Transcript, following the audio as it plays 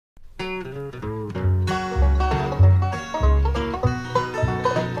Are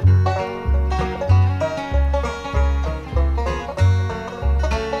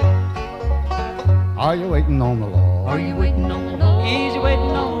you waiting on the Lord? Are you waiting on the Lord? Is he waiting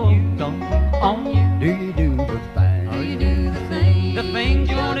on you? Don't on you? Do you do the thing? Do you do the things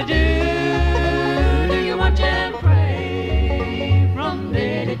you want to do? Do you watch and pray from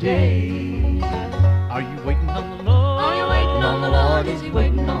day to day? Are you waiting on the Lord? Are you waiting on the Lord? Is he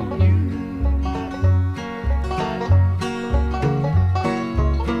waiting on you?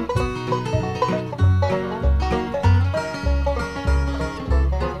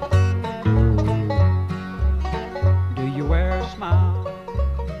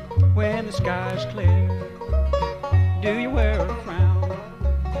 When the sky's clear, do you wear a frown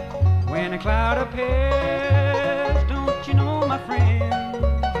when a cloud appears? Don't you know, my friend,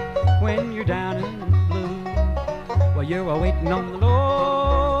 when you're down in the blue, well, you're a-waiting on the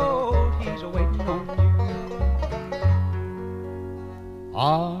Lord, he's a-waiting on you.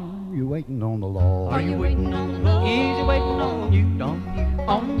 Are you waiting on the Lord? Are you waiting on the Lord? He's a-waiting on you, don't you,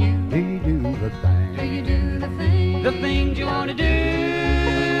 on you? Do you do the thing? Do you do the things you want to do?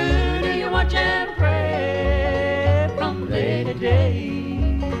 Watch and pray from day to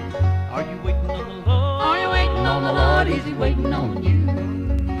day. Are you waiting on the Lord? Are you waiting on the Lord? Is he waiting on you?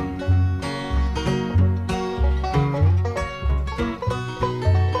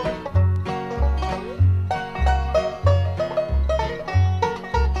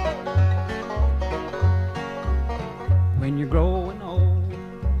 When you're growing old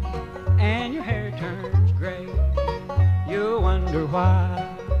and your hair turns gray, you wonder why.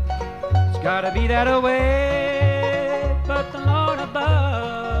 Gotta be that way, but the Lord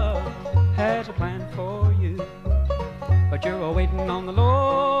above has a plan for you. But you're a-waiting on the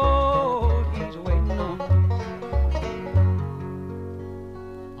Lord, he's a-waiting on you.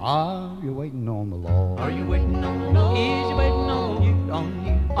 Are you waiting on the Lord? Are you waiting on the Lord? He's waiting on you, on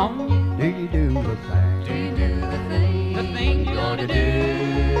you, on you. Do you do the thing? Do you do the things you ought to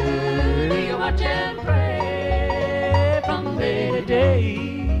do? Do you watch and pray from day to day?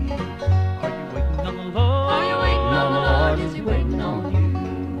 Is he waiting on you?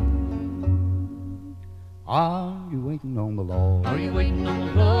 Are you waiting on the Lord? Are you waiting on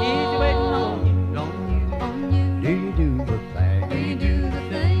the Lord? Is he waiting on you? On you? On you? Do you do the thing? Do you do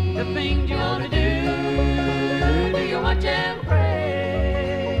the things you want to do? Do you watch and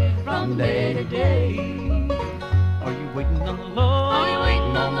pray from day to day? Are you waiting on the Lord? Are you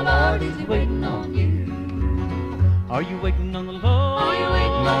waiting on the Lord? Is he waiting on you? Are you waiting on the Lord? Are you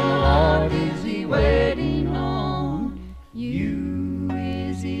waiting on the Lord? Is he waiting